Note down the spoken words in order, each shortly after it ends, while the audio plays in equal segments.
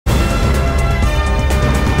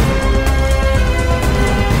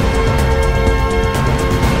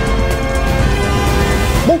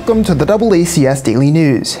Welcome to the DoubleACS Daily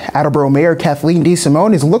News. Attleboro Mayor Cathleen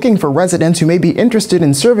DeSimone is looking for residents who may be interested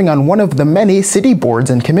in serving on one of the many city boards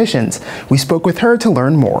and commissions. We spoke with her to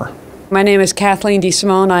learn more. My name is Cathleen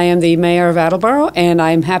DeSimone. I am the mayor of Attleboro, and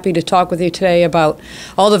I'm happy to talk with you today about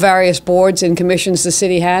all the various boards and commissions the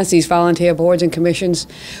city has, these volunteer boards and commissions,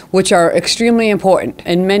 which are extremely important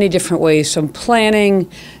in many different ways, from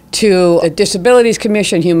planning to a Disabilities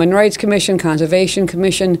Commission, Human Rights Commission, Conservation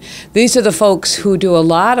Commission. These are the folks who do a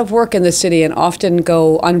lot of work in the city and often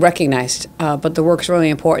go unrecognized, but the work's really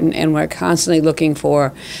important, and we're constantly looking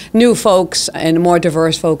for new folks and more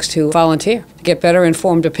diverse folks to volunteer, to get better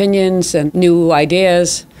informed opinions and new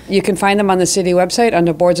ideas. You can find them on the city website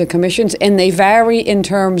under boards and commissions, and they vary in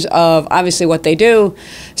terms of obviously what they do,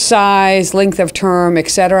 size, length of term,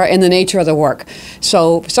 etc., and the nature of the work.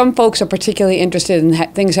 So some folks are particularly interested in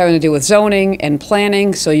things having to do with zoning and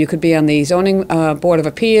planning, so you could be on the zoning board of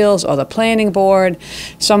appeals or the planning board.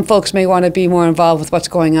 Some folks may want to be more involved with what's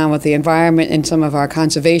going on with the environment in some of our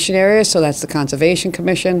conservation areas, so that's the Conservation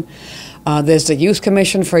Commission. There's the Youth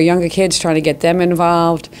Commission for younger kids, trying to get them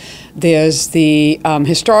involved. There's the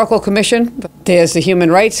Historical Commission. There's the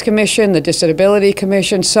Human Rights Commission, the Disability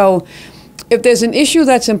Commission. So if there's an issue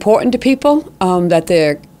that's important to people that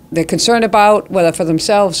they're concerned about, whether for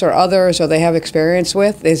themselves or others or they have experience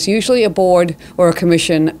with, there's usually a board or a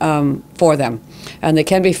commission for them. And they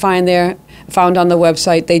can be found on the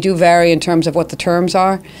website. They do vary in terms of what the terms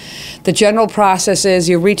are. The general process is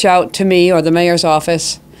you reach out to me or the mayor's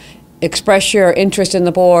office, express your interest in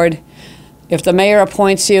the board. If the mayor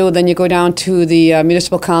appoints you, then you go down to the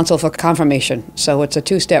municipal council for confirmation. So it's a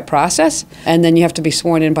two-step process, and then you have to be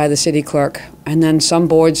sworn in by the city clerk. And then some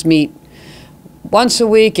boards meet once a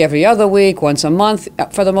week, every other week, once a month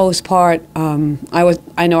for the most part.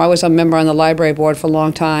 I know I was a member on the library board for a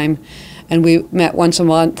long time, and we met once a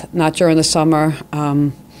month, not during the summer.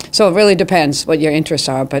 So it really depends what your interests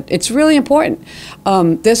are, but it's really important.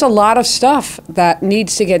 There's a lot of stuff that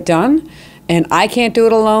needs to get done, and I can't do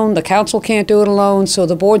it alone, the council can't do it alone, so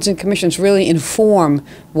the boards and commissions really inform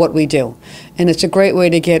what we do. And it's a great way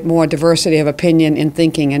to get more diversity of opinion and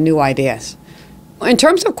thinking and new ideas. In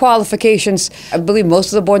terms of qualifications, I believe most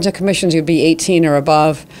of the boards and commissions would be 18 or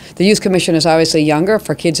above. The Youth Commission is obviously younger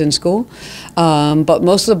for kids in school, but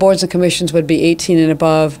most of the boards and commissions would be 18 and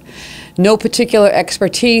above. No particular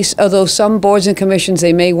expertise, although some boards and commissions,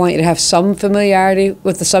 they may want you to have some familiarity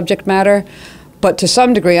with the subject matter. But to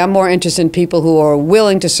some degree, I'm more interested in people who are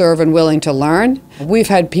willing to serve and willing to learn. We've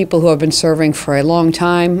had people who have been serving for a long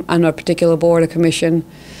time on a particular board or commission.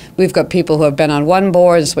 We've got people who have been on one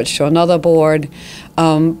board and switched to another board.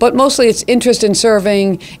 But mostly it's interest in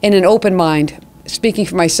serving in an open mind. Speaking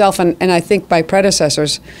for myself and I think my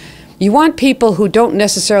predecessors, you want people who don't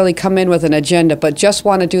necessarily come in with an agenda, but just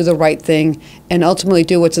want to do the right thing and ultimately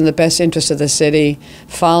do what's in the best interest of the city,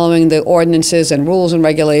 following the ordinances and rules and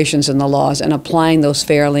regulations and the laws and applying those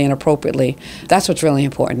fairly and appropriately. That's what's really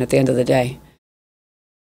important at the end of the day.